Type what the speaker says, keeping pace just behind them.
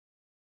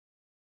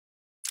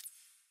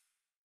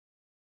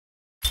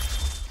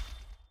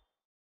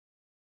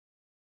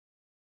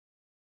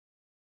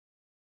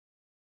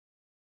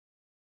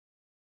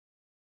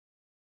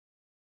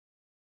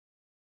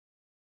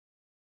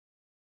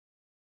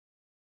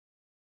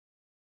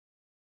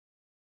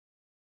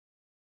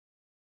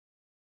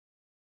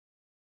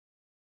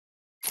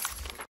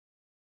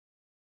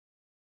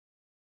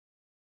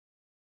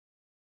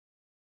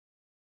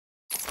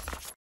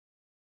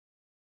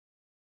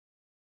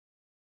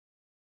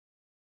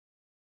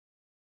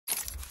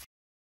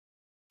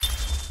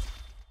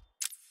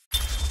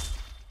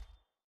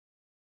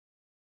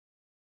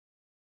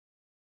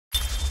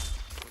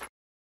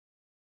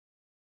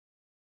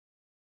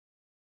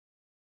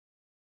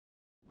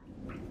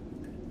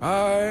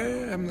I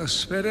am the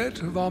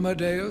spirit of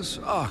Amadeus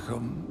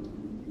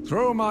Arkham.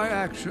 Through my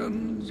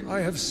actions, I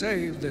have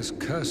saved this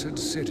cursed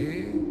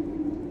city,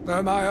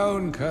 though my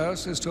own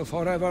curse is to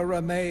forever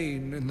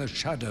remain in the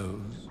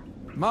shadows.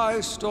 My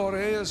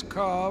story is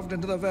carved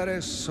into the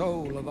very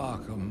soul of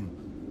Arkham,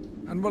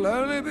 and will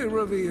only be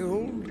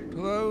revealed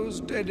to those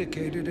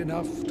dedicated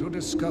enough to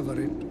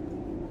discover it.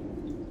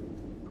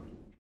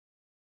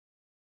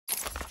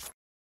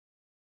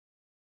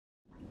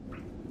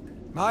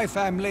 My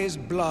family's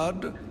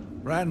blood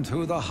ran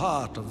through the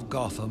heart of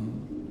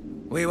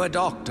Gotham. We were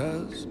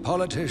doctors,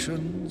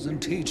 politicians,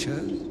 and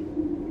teachers.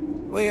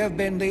 We have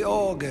been the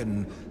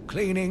organ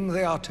cleaning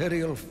the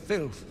arterial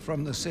filth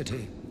from the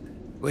city.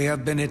 We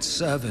have been its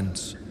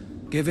servants,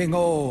 giving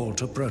all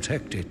to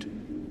protect it.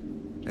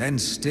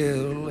 And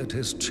still it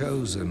has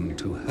chosen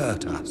to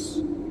hurt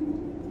us.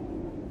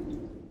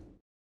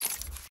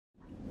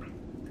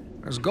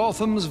 As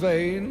Gotham's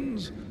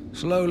veins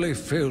slowly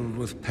filled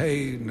with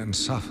pain and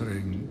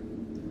suffering,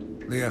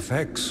 the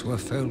effects were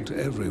felt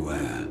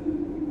everywhere.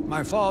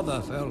 My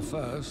father fell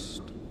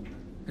first,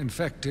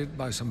 infected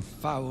by some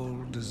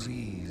foul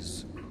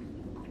disease.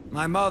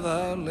 My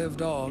mother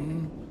lived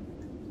on,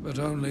 but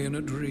only in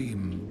a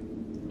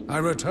dream. I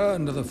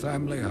returned to the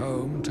family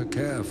home to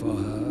care for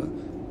her,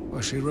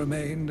 where she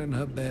remained in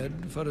her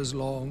bed for as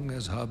long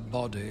as her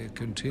body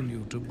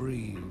continued to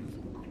breathe.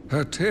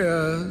 Her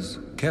tears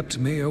kept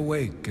me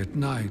awake at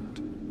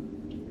night.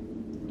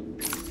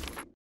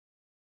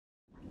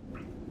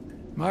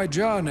 My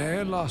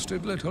journey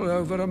lasted little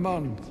over a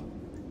month.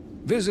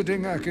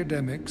 Visiting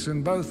academics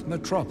in both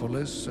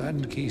Metropolis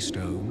and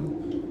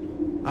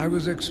Keystone, I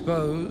was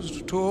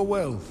exposed to a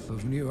wealth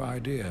of new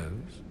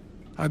ideas.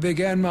 I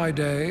began my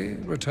day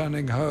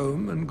returning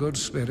home in good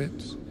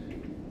spirits,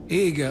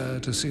 eager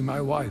to see my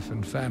wife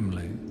and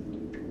family.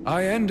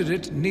 I ended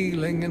it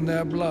kneeling in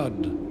their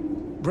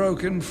blood,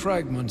 broken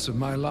fragments of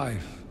my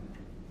life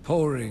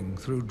pouring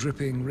through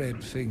dripping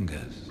red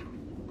fingers.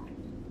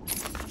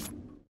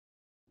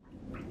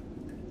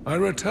 I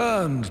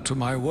returned to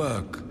my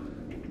work,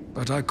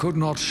 but I could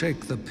not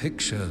shake the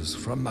pictures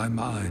from my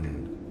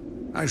mind.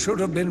 I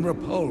should have been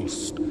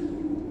repulsed,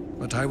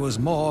 but I was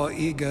more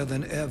eager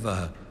than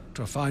ever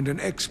to find an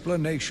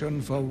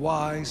explanation for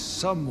why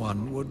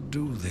someone would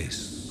do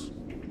this.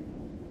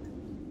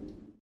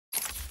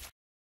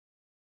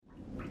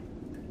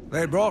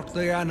 They brought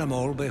the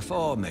animal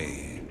before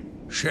me,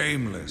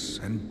 shameless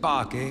and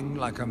barking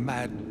like a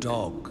mad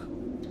dog.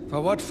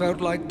 For what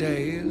felt like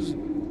days,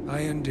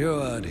 I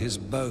endured his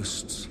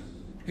boasts.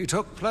 He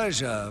took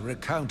pleasure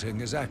recounting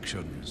his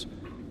actions,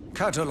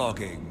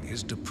 cataloguing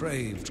his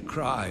depraved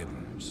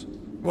crimes.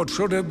 What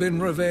should have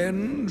been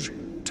revenge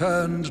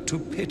turned to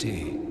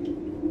pity.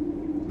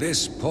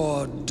 This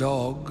poor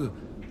dog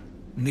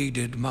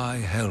needed my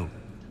help.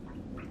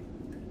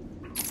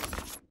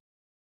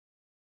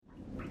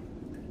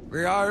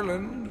 The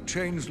island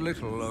changed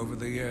little over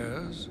the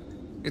years.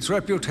 Its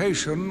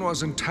reputation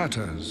was in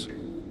tatters,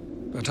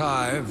 but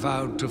I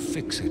vowed to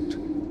fix it.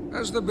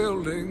 As the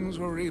buildings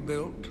were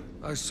rebuilt,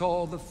 I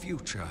saw the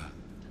future.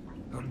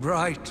 A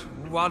bright,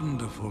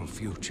 wonderful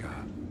future.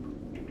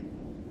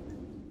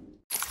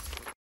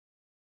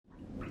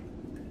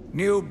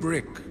 New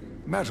brick,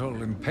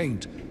 metal, and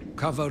paint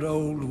covered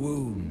old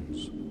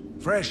wounds.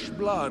 Fresh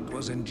blood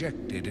was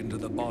injected into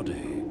the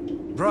body.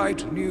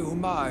 Bright new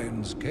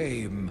minds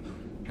came,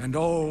 and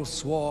all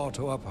swore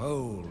to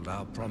uphold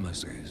our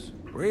promises.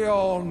 We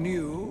all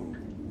knew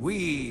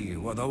we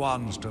were the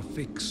ones to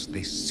fix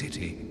this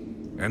city.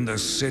 And the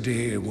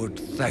city would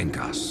thank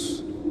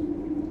us.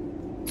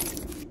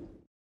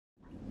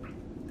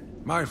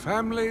 My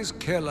family's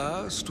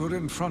killer stood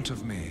in front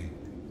of me.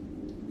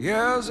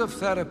 Years of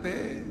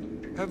therapy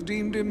have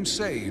deemed him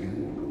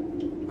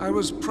sane. I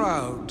was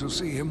proud to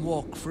see him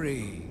walk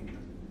free.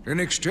 In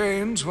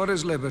exchange for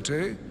his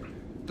liberty,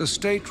 the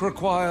state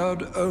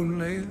required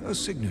only a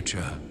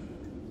signature.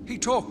 He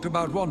talked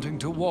about wanting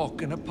to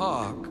walk in a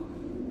park,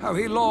 how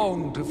he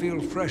longed to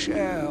feel fresh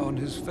air on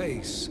his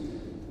face.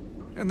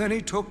 And then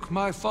he took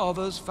my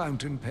father's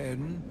fountain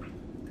pen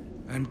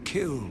and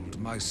killed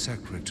my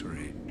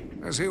secretary.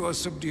 As he was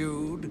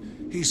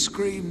subdued, he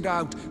screamed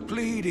out,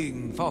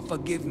 pleading for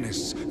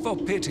forgiveness, for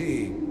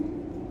pity.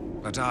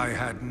 But I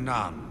had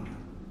none.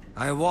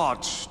 I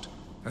watched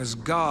as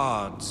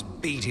guards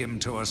beat him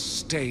to a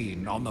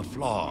stain on the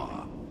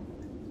floor.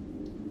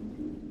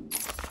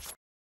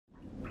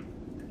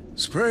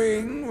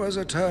 Spring was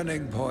a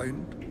turning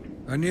point,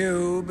 a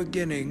new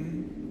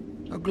beginning.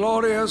 A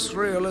glorious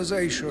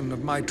realization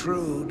of my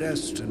true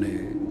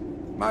destiny.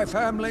 My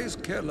family's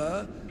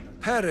killer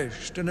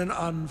perished in an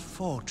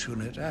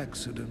unfortunate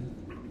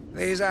accident.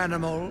 These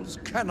animals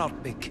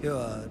cannot be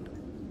cured.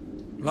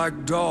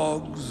 Like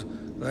dogs,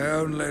 they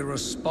only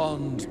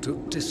respond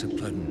to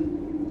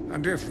discipline.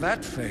 And if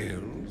that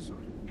fails,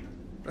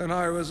 then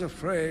I was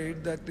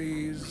afraid that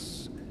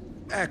these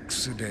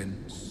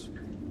accidents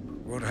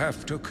would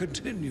have to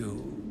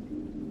continue.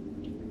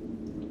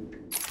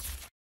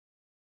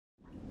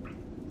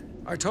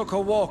 I took a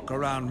walk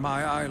around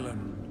my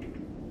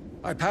island.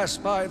 I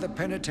passed by the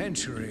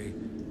penitentiary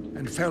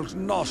and felt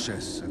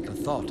nauseous at the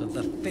thought of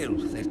the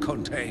filth it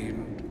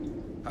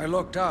contained. I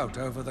looked out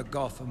over the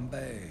Gotham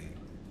Bay,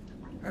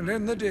 and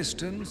in the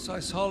distance I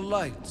saw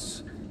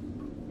lights.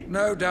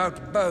 No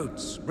doubt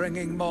boats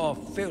bringing more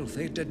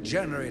filthy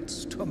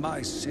degenerates to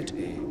my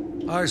city.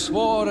 I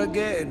swore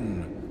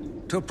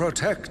again to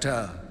protect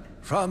her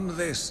from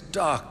this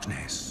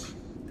darkness.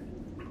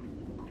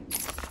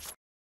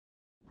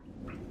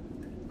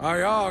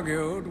 I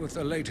argued with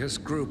the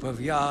latest group of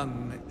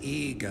young,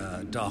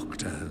 eager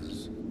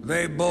doctors.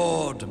 They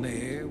bored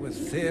me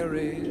with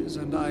theories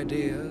and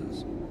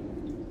ideas,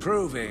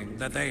 proving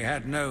that they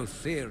had no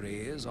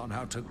theories on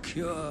how to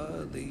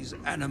cure these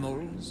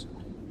animals.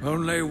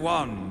 Only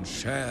one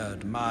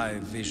shared my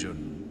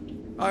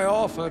vision. I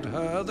offered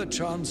her the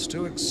chance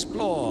to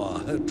explore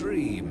her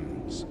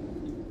dreams.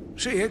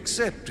 She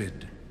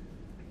accepted.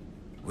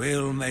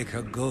 We'll make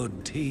a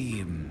good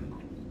team.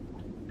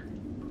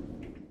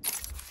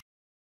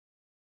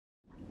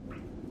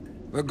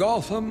 The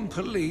Gotham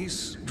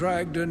police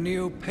dragged a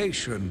new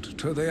patient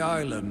to the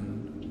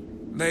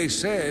island. They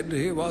said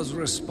he was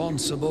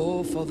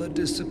responsible for the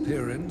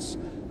disappearance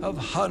of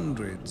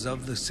hundreds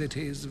of the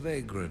city's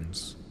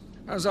vagrants.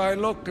 As I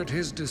looked at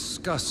his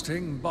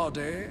disgusting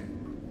body,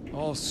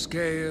 all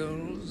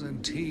scales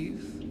and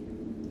teeth,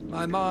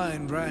 my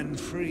mind ran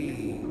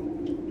free,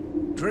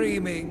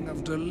 dreaming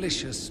of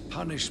delicious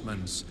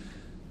punishments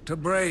to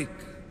break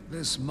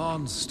this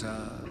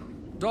monster.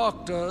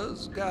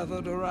 Doctors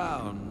gathered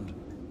around,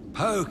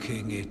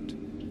 poking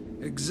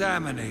it,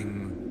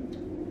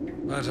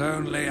 examining, but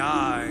only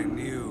I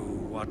knew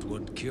what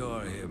would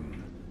cure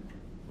him,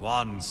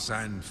 once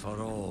and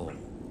for all.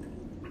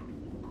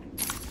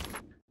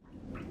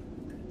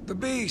 The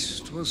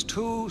beast was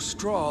too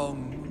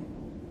strong.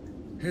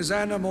 His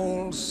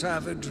animal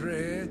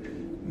savagery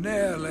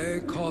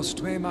nearly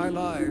cost me my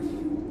life.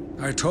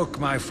 I took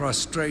my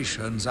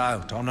frustrations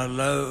out on a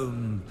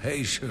lone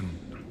patient.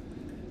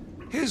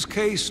 His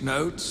case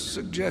notes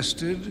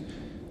suggested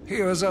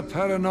he was a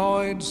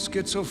paranoid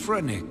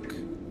schizophrenic.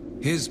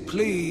 His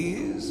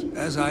pleas,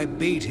 as I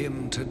beat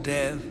him to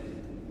death,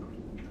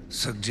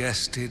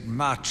 suggested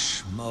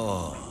much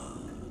more.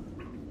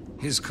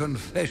 His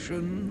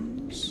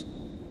confessions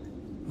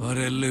were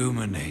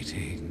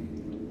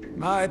illuminating.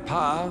 My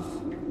path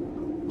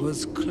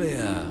was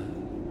clear.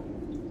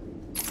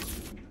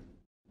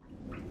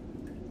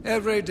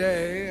 Every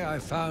day I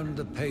found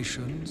the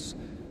patients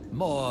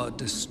more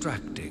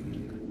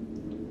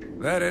distracting.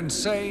 Their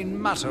insane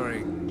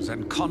mutterings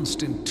and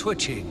constant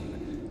twitching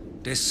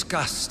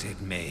disgusted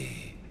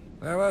me.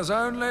 There was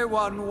only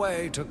one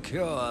way to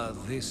cure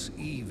this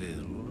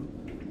evil.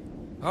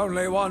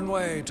 Only one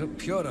way to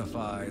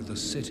purify the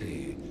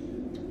city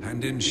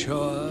and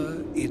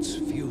ensure its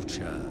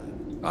future.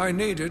 I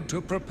needed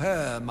to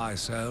prepare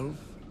myself.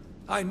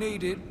 I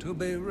needed to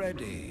be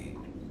ready.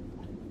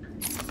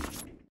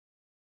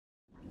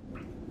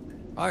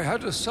 I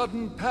had a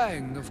sudden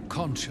pang of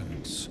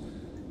conscience.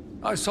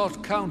 I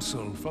sought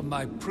counsel from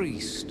my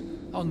priest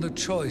on the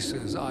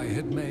choices I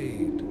had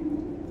made.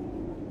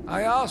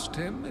 I asked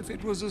him if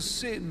it was a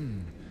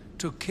sin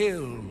to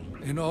kill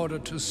in order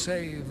to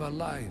save a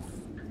life.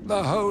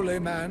 The holy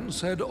man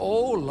said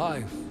all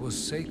life was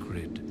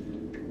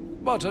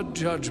sacred, but a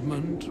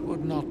judgment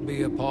would not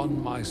be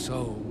upon my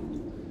soul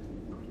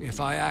if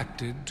I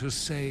acted to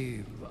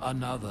save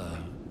another.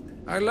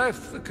 I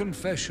left the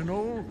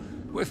confessional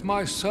with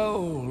my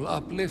soul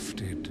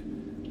uplifted,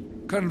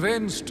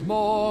 convinced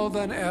more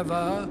than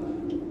ever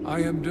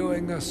I am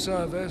doing a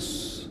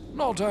service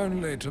not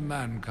only to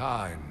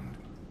mankind,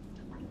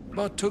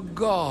 but to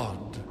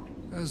God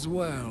as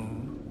well.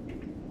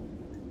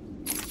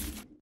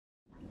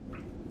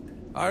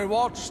 I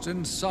watched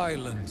in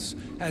silence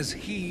as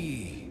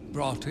he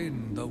brought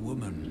in the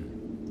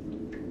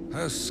woman.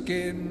 Her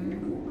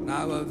skin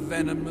now a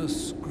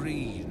venomous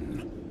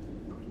green.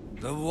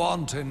 The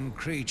wanton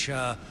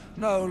creature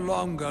no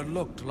longer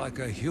looked like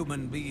a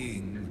human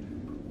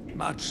being,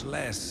 much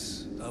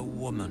less a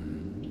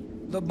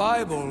woman. The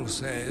Bible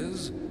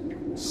says,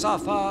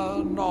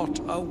 "Suffer not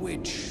a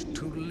witch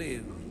to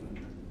live."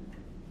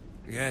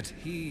 Yet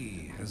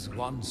he has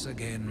once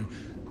again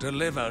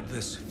delivered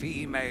this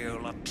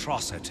female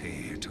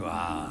atrocity to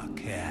our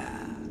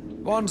care.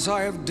 Once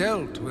I have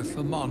dealt with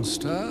the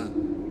monster,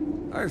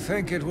 I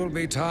think it will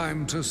be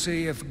time to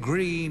see if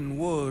green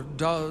wood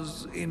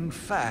does, in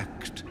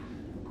fact,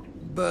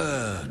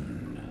 burn.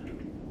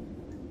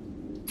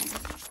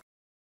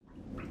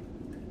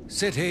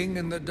 Sitting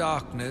in the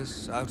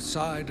darkness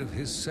outside of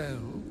his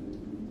cell,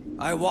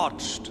 I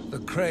watched the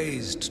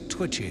crazed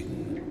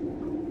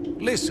twitching,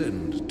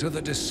 listened to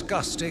the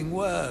disgusting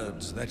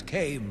words that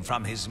came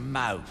from his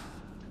mouth.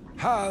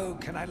 How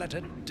can I let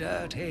a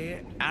dirty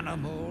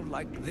animal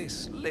like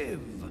this live?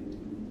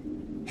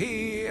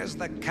 He is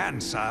the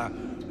cancer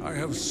I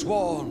have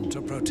sworn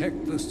to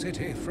protect the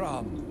city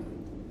from.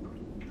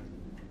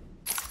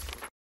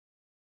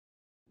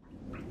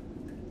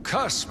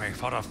 Curse me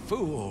for a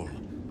fool!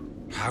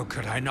 How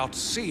could I not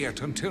see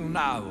it until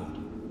now?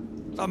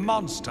 The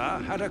monster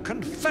had a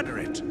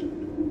confederate.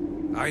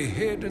 I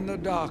hid in the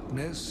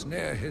darkness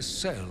near his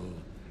cell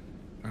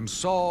and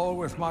saw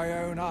with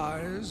my own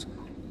eyes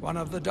one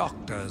of the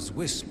doctors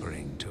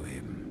whispering to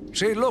him.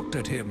 She looked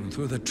at him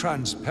through the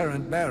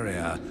transparent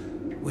barrier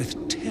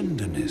with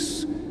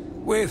tenderness,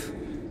 with,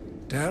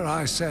 dare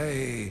I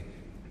say,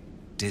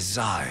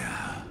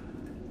 desire.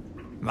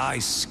 My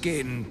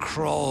skin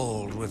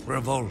crawled with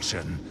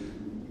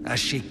revulsion as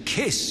she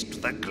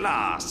kissed the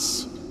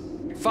glass.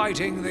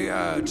 Fighting the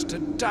urge to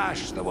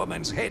dash the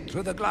woman's head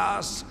through the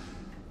glass,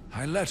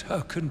 I let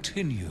her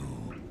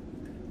continue.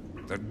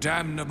 The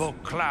damnable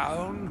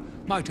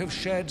clown might have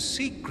shared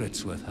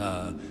secrets with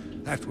her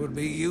that would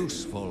be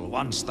useful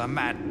once the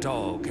mad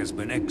dog has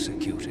been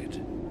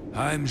executed.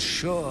 I'm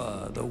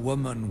sure the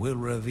woman will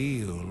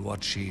reveal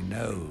what she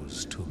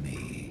knows to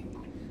me.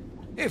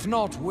 If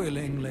not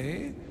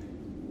willingly,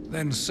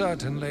 then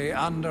certainly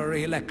under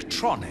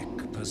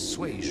electronic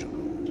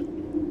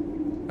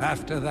persuasion.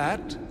 After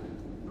that,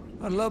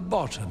 a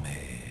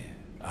lobotomy,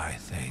 I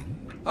think.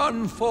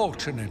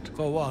 Unfortunate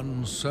for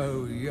one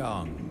so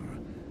young.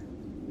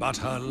 But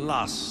her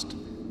lust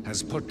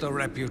has put the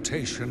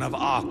reputation of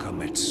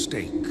Arkham at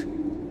stake.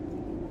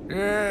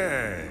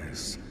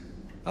 Yes,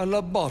 a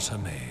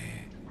lobotomy.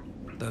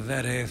 The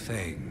very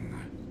thing.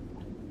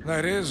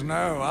 There is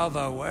no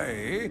other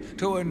way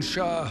to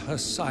ensure her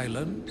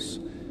silence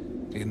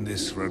in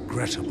this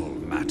regrettable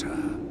matter.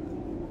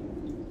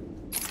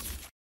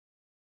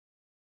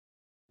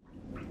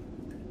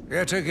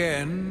 Yet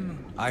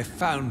again, I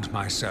found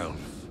myself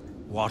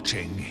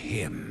watching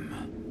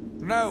him.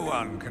 No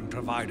one can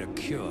provide a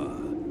cure.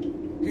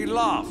 He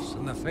laughs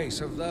in the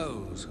face of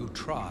those who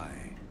try.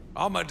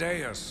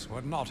 Amadeus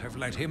would not have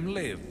let him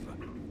live,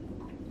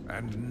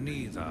 and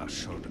neither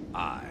should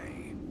I.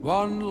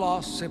 One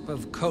last sip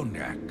of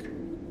cognac,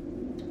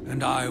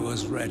 and I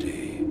was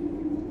ready.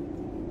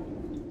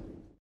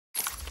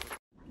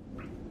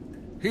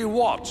 He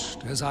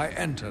watched as I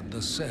entered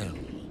the cell.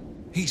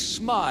 He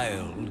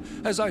smiled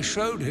as I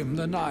showed him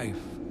the knife.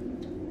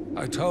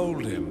 I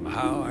told him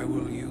how I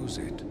will use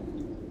it,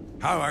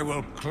 how I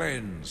will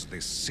cleanse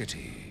this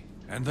city.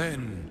 And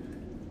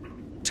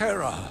then,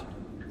 terror.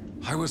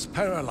 I was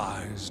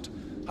paralyzed.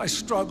 I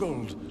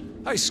struggled.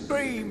 I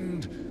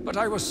screamed, but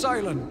I was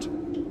silent.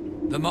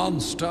 The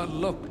monster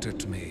looked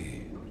at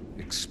me,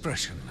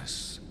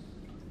 expressionless.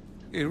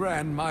 He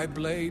ran my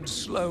blade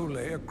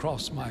slowly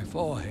across my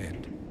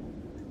forehead.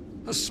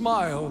 A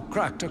smile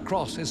cracked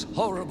across his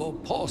horrible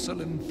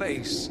porcelain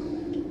face,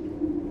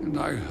 and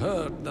I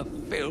heard the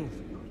filth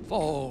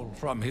fall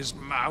from his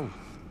mouth.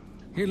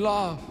 He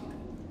laughed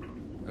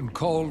and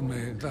called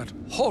me that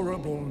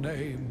horrible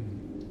name.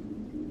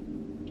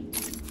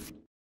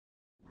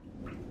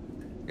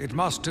 It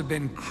must have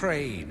been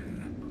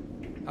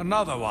Crane,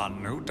 another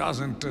one who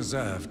doesn't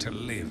deserve to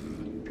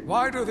live.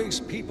 Why do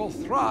these people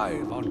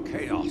thrive on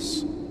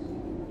chaos?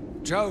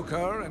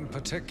 Joker, in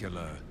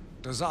particular,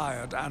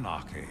 desired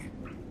anarchy,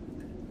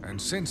 and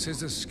since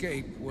his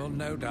escape will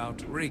no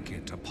doubt wreak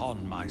it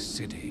upon my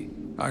city.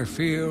 I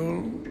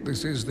feel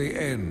this is the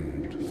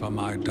end for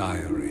my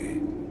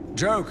diary.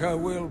 Joker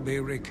will be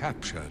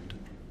recaptured.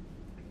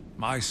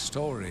 My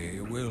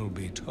story will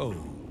be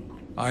told.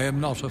 I am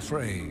not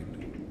afraid.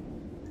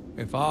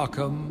 If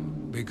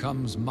Arkham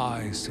becomes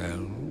my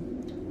cell,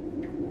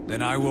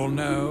 then I will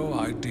know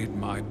I did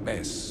my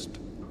best.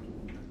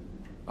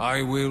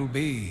 I will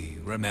be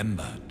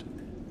remembered.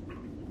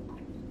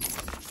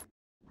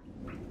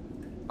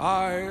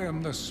 I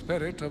am the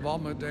spirit of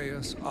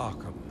Amadeus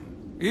Arkham.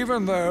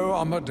 Even though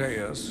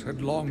Amadeus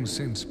had long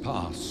since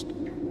passed,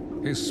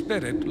 his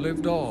spirit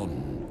lived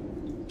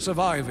on,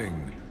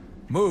 surviving,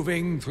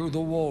 moving through the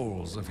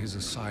walls of his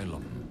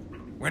asylum.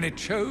 When it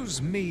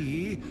chose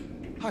me,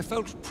 I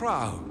felt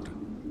proud.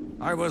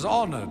 I was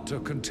honored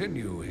to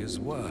continue his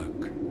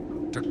work,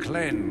 to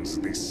cleanse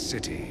this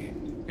city.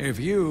 If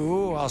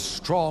you are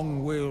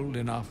strong-willed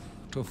enough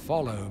to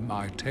follow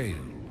my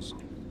tales,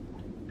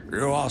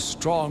 you are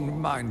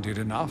strong-minded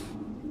enough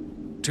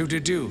to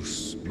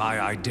deduce my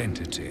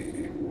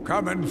identity.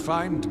 Come and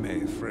find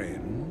me,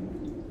 friend.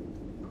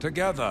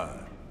 Together,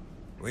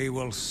 we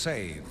will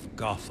save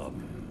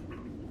Gotham.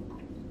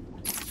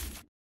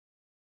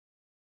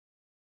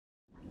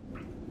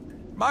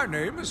 My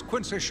name is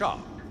Quincy Sharp,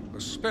 the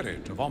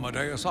spirit of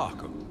Amadeus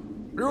Arkham.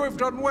 You have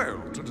done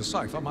well to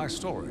decipher my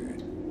story,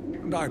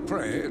 and I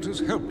pray it has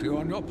helped you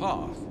on your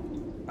path.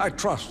 I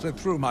trust that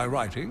through my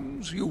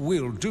writings, you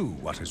will do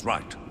what is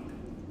right.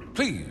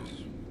 Please,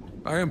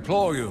 I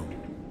implore you,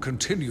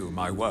 continue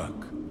my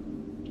work.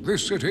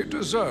 This city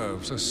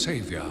deserves a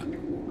savior.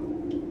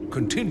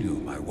 Continue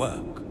my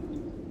work.